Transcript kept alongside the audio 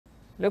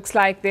Looks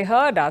like they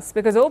heard us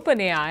because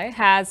OpenAI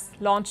has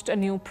launched a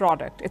new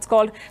product. It's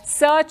called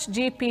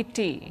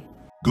SearchGPT.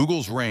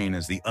 Google's reign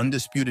as the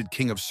undisputed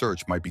king of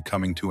search might be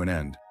coming to an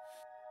end.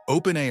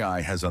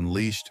 OpenAI has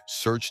unleashed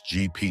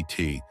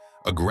SearchGPT,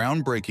 a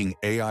groundbreaking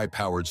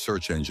AI-powered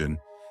search engine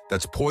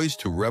that's poised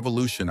to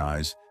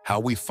revolutionize how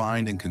we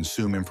find and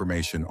consume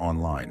information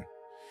online.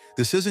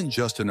 This isn't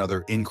just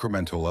another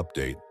incremental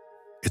update.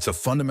 It's a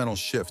fundamental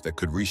shift that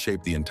could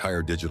reshape the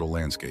entire digital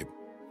landscape.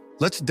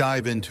 Let's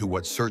dive into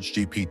what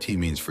SearchGPT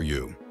means for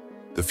you,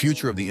 the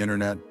future of the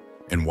internet,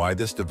 and why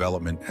this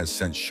development has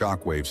sent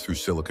shockwaves through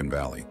Silicon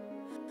Valley.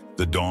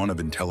 The dawn of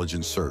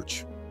intelligent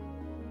search.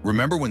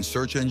 Remember when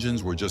search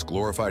engines were just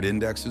glorified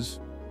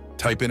indexes?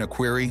 Type in a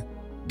query,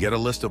 get a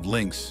list of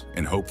links,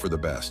 and hope for the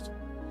best.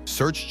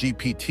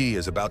 SearchGPT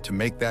is about to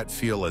make that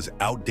feel as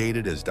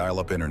outdated as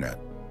dial-up internet.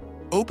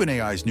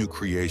 OpenAI's new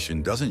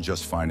creation doesn't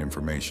just find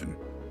information,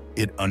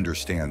 it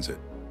understands it.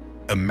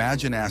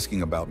 Imagine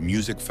asking about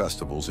music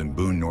festivals in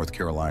Boone, North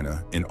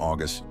Carolina in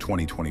August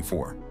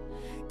 2024.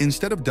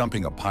 Instead of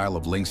dumping a pile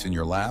of links in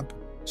your lap,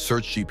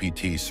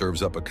 SearchGPT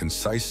serves up a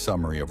concise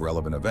summary of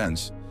relevant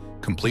events,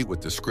 complete with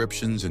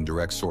descriptions and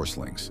direct source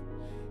links.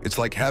 It's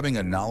like having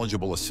a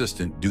knowledgeable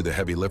assistant do the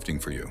heavy lifting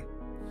for you.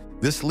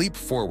 This leap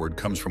forward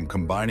comes from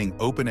combining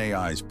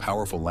OpenAI's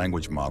powerful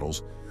language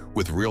models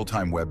with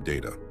real-time web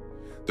data.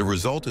 The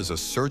result is a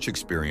search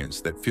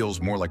experience that feels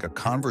more like a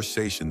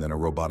conversation than a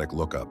robotic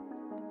lookup.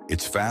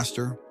 It's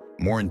faster,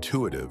 more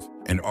intuitive,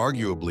 and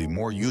arguably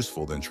more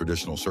useful than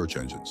traditional search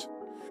engines.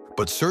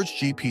 But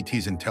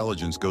SearchGPT's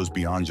intelligence goes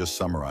beyond just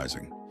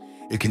summarizing.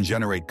 It can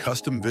generate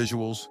custom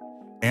visuals,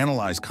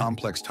 analyze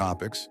complex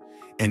topics,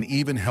 and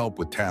even help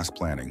with task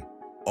planning,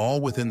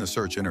 all within the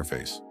search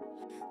interface.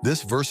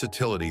 This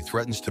versatility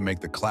threatens to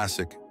make the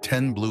classic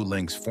 10 blue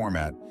links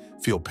format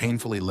feel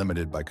painfully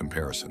limited by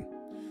comparison.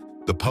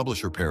 The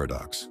publisher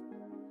paradox.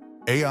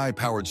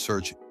 AI-powered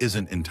search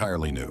isn't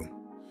entirely new.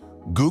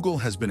 Google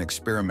has been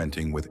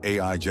experimenting with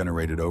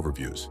AI-generated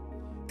overviews,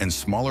 and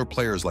smaller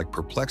players like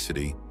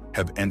Perplexity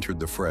have entered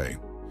the fray.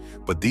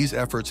 But these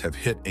efforts have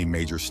hit a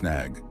major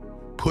snag: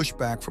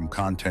 pushback from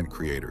content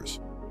creators.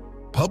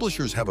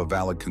 Publishers have a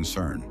valid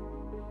concern.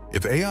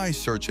 If AI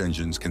search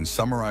engines can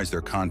summarize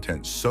their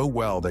content so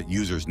well that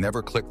users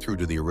never click through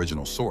to the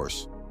original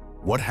source,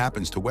 what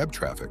happens to web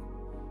traffic?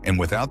 And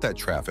without that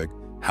traffic,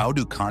 how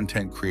do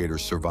content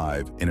creators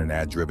survive in an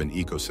ad-driven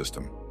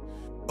ecosystem?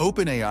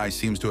 OpenAI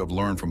seems to have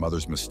learned from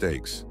others'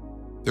 mistakes.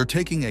 They're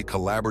taking a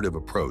collaborative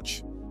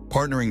approach,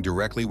 partnering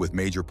directly with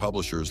major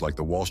publishers like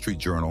the Wall Street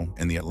Journal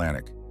and The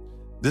Atlantic.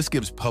 This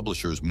gives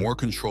publishers more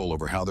control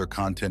over how their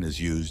content is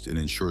used and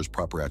ensures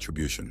proper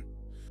attribution.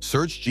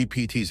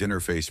 SearchGPT's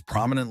interface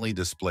prominently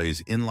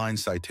displays inline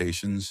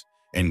citations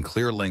and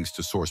clear links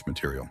to source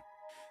material.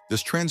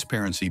 This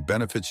transparency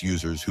benefits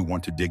users who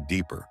want to dig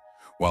deeper,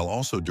 while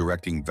also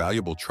directing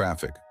valuable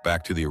traffic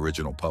back to the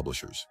original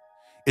publishers.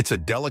 It's a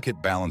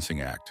delicate balancing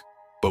act,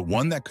 but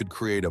one that could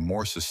create a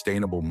more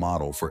sustainable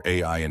model for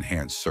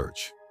AI-enhanced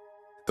search.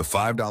 The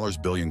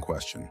 $5 billion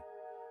question.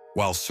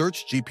 While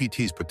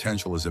SearchGPT's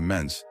potential is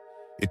immense,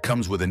 it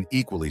comes with an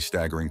equally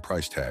staggering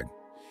price tag.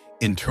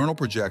 Internal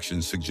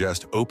projections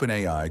suggest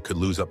OpenAI could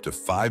lose up to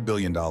 $5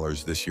 billion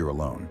this year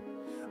alone,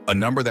 a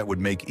number that would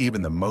make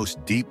even the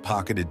most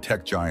deep-pocketed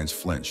tech giants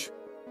flinch.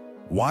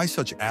 Why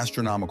such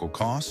astronomical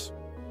costs?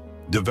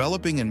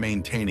 Developing and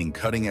maintaining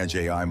cutting-edge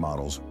AI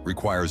models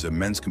requires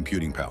immense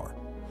computing power.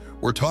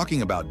 We're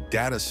talking about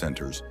data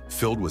centers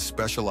filled with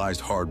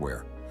specialized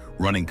hardware,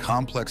 running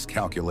complex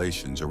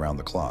calculations around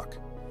the clock.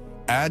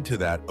 Add to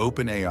that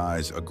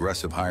OpenAI's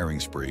aggressive hiring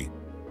spree.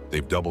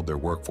 They've doubled their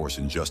workforce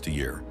in just a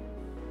year.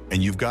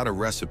 And you've got a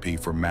recipe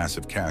for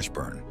massive cash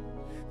burn.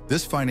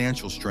 This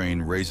financial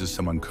strain raises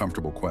some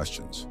uncomfortable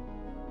questions.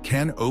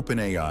 Can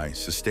OpenAI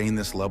sustain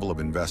this level of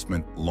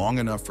investment long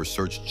enough for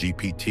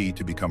SearchGPT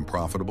to become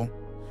profitable?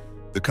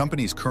 The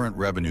company's current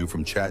revenue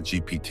from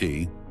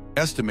ChatGPT,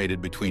 estimated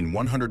between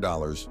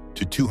 $100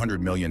 to $200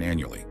 million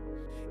annually,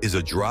 is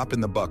a drop in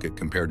the bucket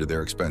compared to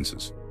their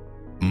expenses.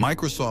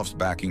 Microsoft's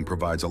backing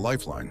provides a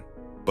lifeline,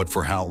 but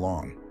for how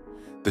long?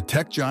 The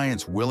tech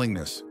giant's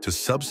willingness to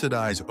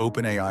subsidize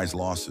OpenAI's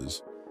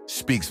losses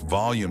speaks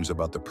volumes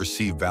about the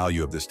perceived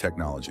value of this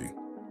technology.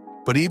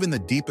 But even the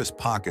deepest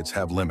pockets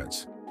have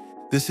limits.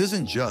 This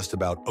isn't just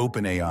about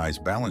OpenAI's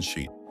balance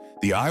sheet.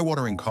 The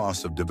eye-watering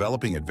costs of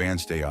developing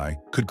advanced AI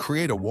could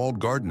create a walled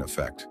garden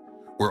effect,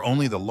 where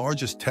only the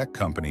largest tech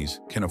companies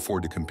can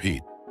afford to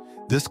compete.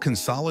 This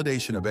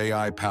consolidation of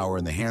AI power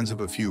in the hands of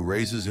a few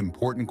raises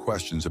important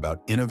questions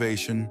about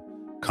innovation,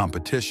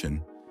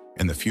 competition,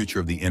 and the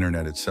future of the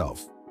internet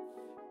itself.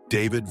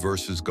 David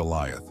versus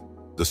Goliath,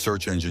 the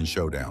search engine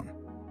showdown.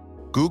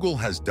 Google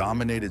has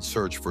dominated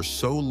search for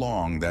so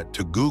long that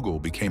to Google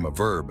became a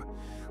verb,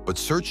 but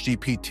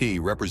SearchGPT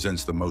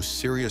represents the most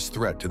serious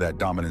threat to that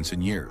dominance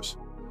in years.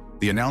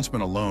 The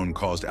announcement alone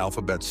caused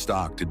Alphabet's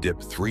stock to dip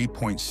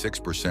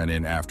 3.6%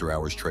 in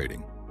after-hours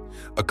trading,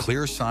 a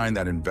clear sign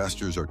that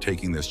investors are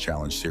taking this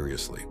challenge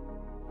seriously.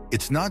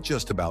 It's not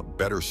just about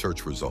better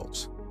search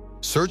results.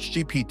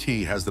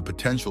 SearchGPT has the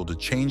potential to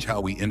change how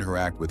we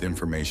interact with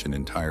information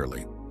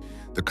entirely.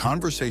 The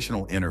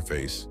conversational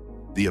interface,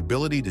 the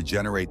ability to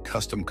generate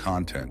custom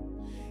content,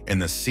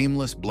 and the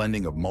seamless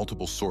blending of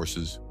multiple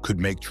sources could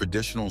make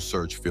traditional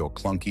search feel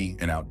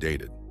clunky and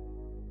outdated.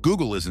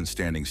 Google isn't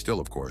standing still,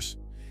 of course.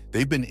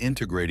 They've been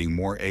integrating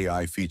more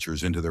AI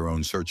features into their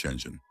own search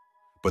engine.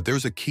 But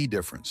there's a key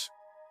difference.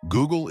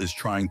 Google is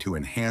trying to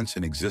enhance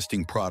an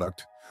existing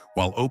product,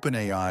 while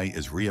OpenAI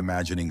is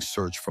reimagining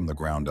search from the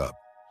ground up.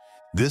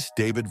 This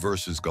David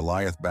versus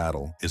Goliath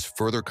battle is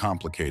further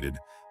complicated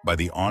by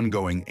the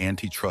ongoing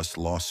antitrust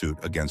lawsuit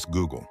against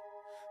Google.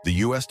 The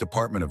U.S.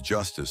 Department of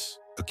Justice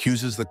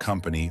accuses the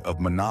company of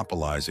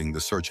monopolizing the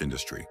search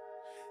industry.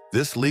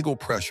 This legal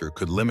pressure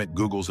could limit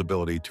Google's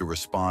ability to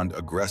respond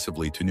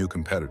aggressively to new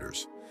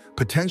competitors,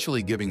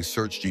 potentially giving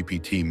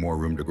SearchGPT more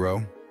room to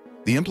grow.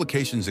 The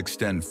implications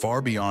extend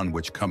far beyond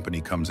which company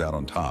comes out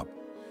on top.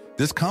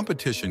 This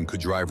competition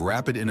could drive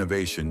rapid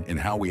innovation in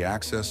how we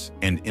access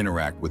and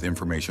interact with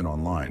information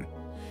online.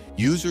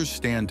 Users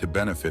stand to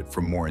benefit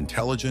from more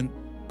intelligent,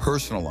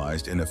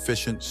 personalized, and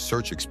efficient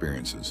search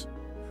experiences,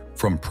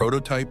 from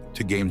prototype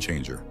to game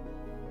changer.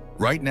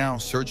 Right now,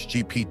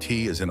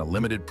 SearchGPT is in a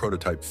limited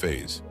prototype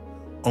phase.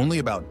 Only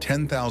about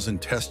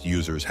 10,000 test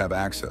users have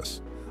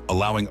access,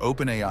 allowing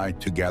OpenAI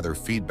to gather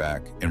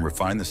feedback and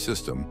refine the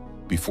system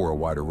before a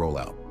wider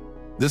rollout.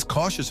 This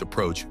cautious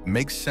approach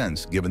makes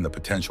sense given the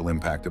potential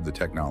impact of the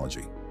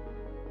technology.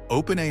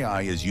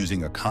 OpenAI is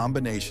using a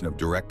combination of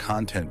direct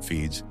content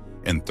feeds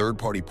and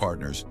third-party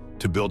partners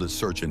to build its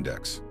search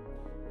index.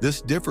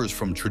 This differs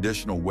from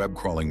traditional web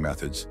crawling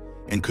methods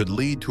and could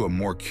lead to a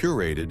more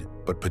curated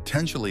but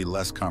potentially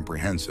less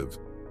comprehensive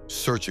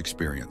search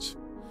experience.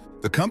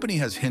 The company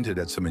has hinted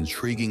at some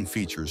intriguing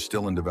features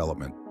still in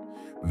development.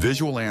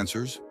 Visual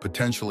answers,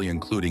 potentially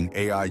including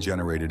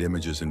AI-generated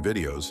images and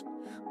videos,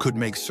 could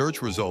make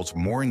search results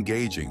more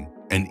engaging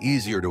and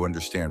easier to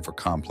understand for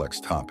complex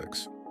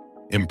topics.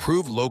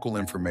 Improved local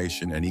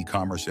information and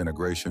e-commerce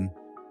integration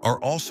are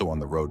also on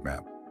the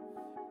roadmap.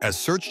 As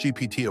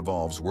SearchGPT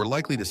evolves, we're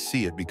likely to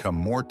see it become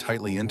more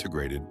tightly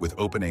integrated with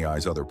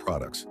OpenAI's other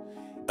products.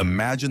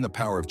 Imagine the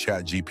power of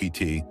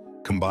ChatGPT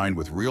combined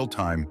with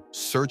real-time,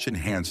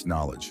 search-enhanced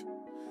knowledge.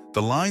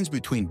 The lines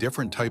between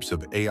different types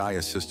of AI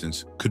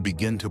assistants could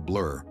begin to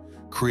blur,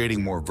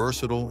 creating more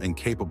versatile and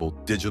capable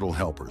digital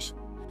helpers.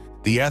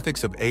 The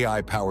ethics of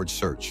AI-powered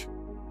search.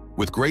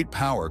 With great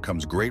power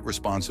comes great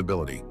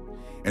responsibility,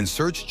 and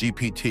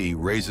SearchGPT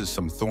raises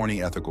some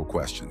thorny ethical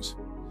questions.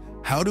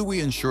 How do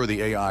we ensure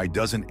the AI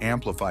doesn't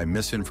amplify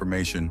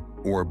misinformation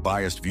or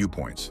biased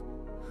viewpoints?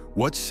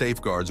 What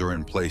safeguards are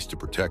in place to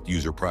protect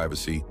user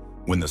privacy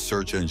when the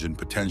search engine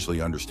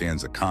potentially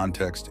understands the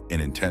context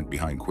and intent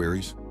behind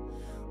queries?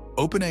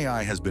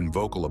 OpenAI has been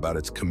vocal about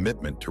its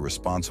commitment to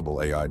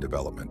responsible AI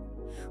development,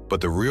 but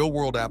the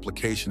real-world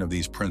application of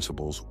these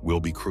principles will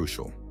be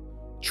crucial.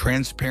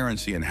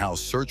 Transparency in how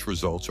search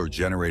results are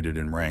generated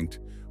and ranked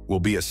will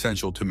be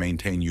essential to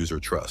maintain user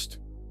trust.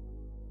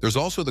 There's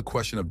also the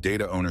question of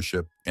data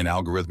ownership and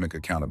algorithmic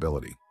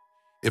accountability.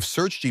 If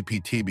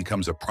SearchGPT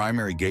becomes a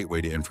primary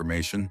gateway to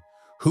information,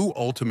 who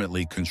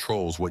ultimately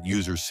controls what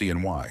users see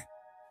and why?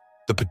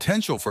 The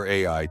potential for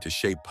AI to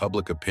shape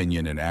public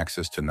opinion and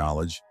access to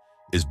knowledge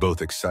is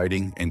both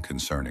exciting and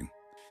concerning.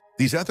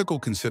 These ethical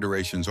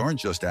considerations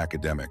aren't just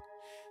academic.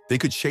 They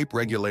could shape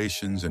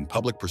regulations and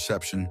public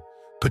perception,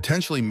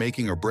 potentially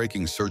making or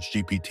breaking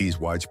SearchGPT's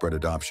widespread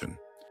adoption.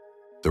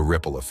 The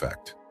ripple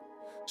effect.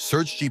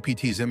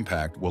 SearchGPT's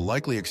impact will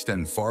likely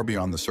extend far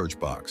beyond the search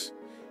box.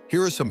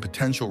 Here are some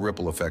potential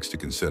ripple effects to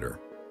consider.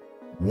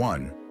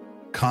 1.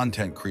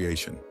 Content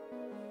creation.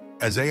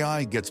 As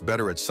AI gets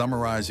better at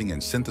summarizing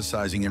and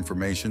synthesizing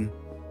information,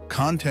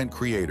 content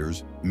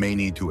creators may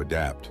need to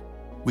adapt.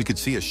 We could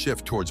see a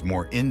shift towards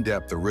more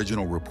in-depth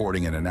original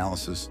reporting and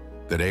analysis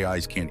that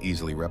AIs can't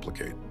easily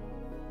replicate.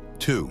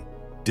 2.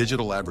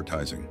 Digital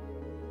advertising.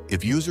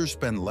 If users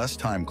spend less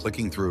time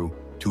clicking through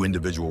to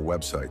individual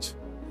websites,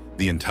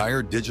 the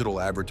entire digital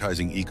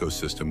advertising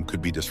ecosystem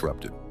could be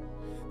disrupted.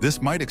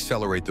 This might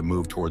accelerate the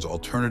move towards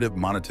alternative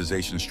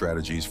monetization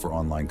strategies for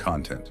online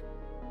content.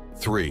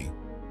 3.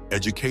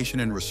 Education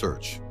and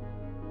research.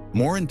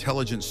 More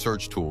intelligent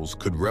search tools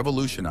could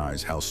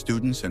revolutionize how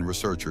students and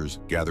researchers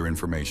gather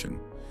information,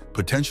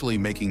 potentially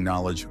making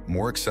knowledge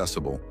more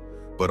accessible,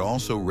 but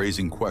also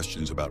raising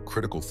questions about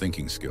critical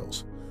thinking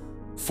skills.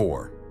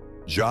 4.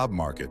 Job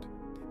market.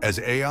 As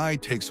AI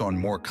takes on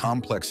more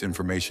complex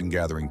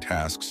information-gathering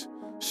tasks,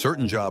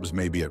 certain jobs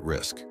may be at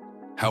risk.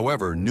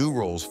 However, new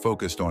roles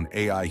focused on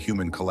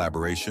AI-human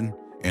collaboration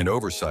and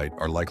oversight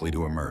are likely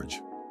to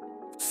emerge.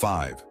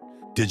 5.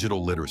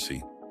 Digital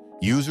literacy.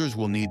 Users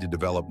will need to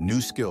develop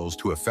new skills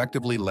to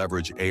effectively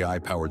leverage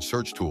AI-powered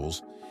search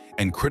tools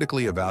and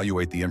critically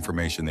evaluate the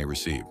information they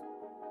receive.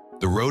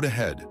 The road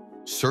ahead.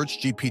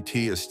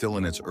 SearchGPT is still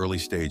in its early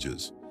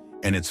stages,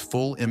 and its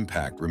full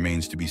impact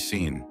remains to be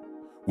seen.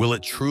 Will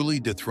it truly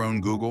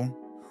dethrone Google,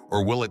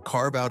 or will it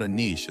carve out a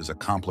niche as a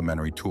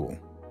complementary tool?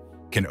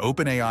 Can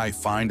OpenAI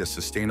find a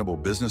sustainable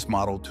business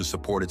model to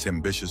support its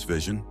ambitious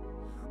vision?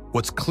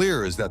 What's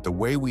clear is that the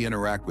way we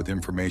interact with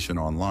information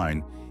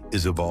online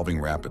is evolving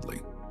rapidly.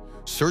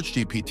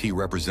 SearchGPT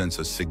represents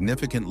a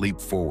significant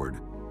leap forward,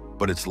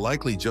 but it's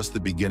likely just the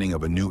beginning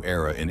of a new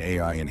era in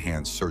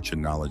AI-enhanced search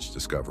and knowledge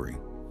discovery.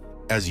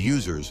 As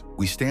users,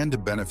 we stand to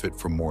benefit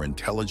from more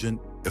intelligent,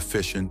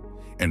 efficient,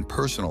 and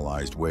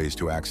personalized ways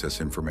to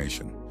access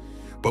information.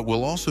 But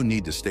we'll also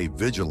need to stay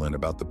vigilant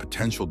about the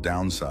potential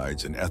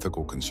downsides and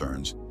ethical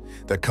concerns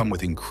that come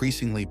with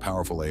increasingly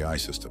powerful AI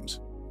systems.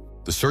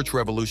 The search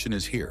revolution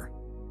is here.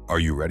 Are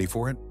you ready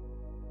for it?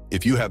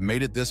 If you have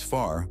made it this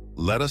far,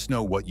 let us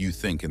know what you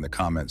think in the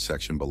comment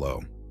section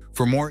below.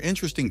 For more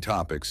interesting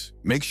topics,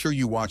 make sure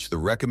you watch the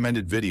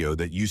recommended video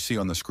that you see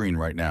on the screen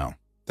right now.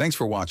 Thanks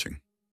for watching.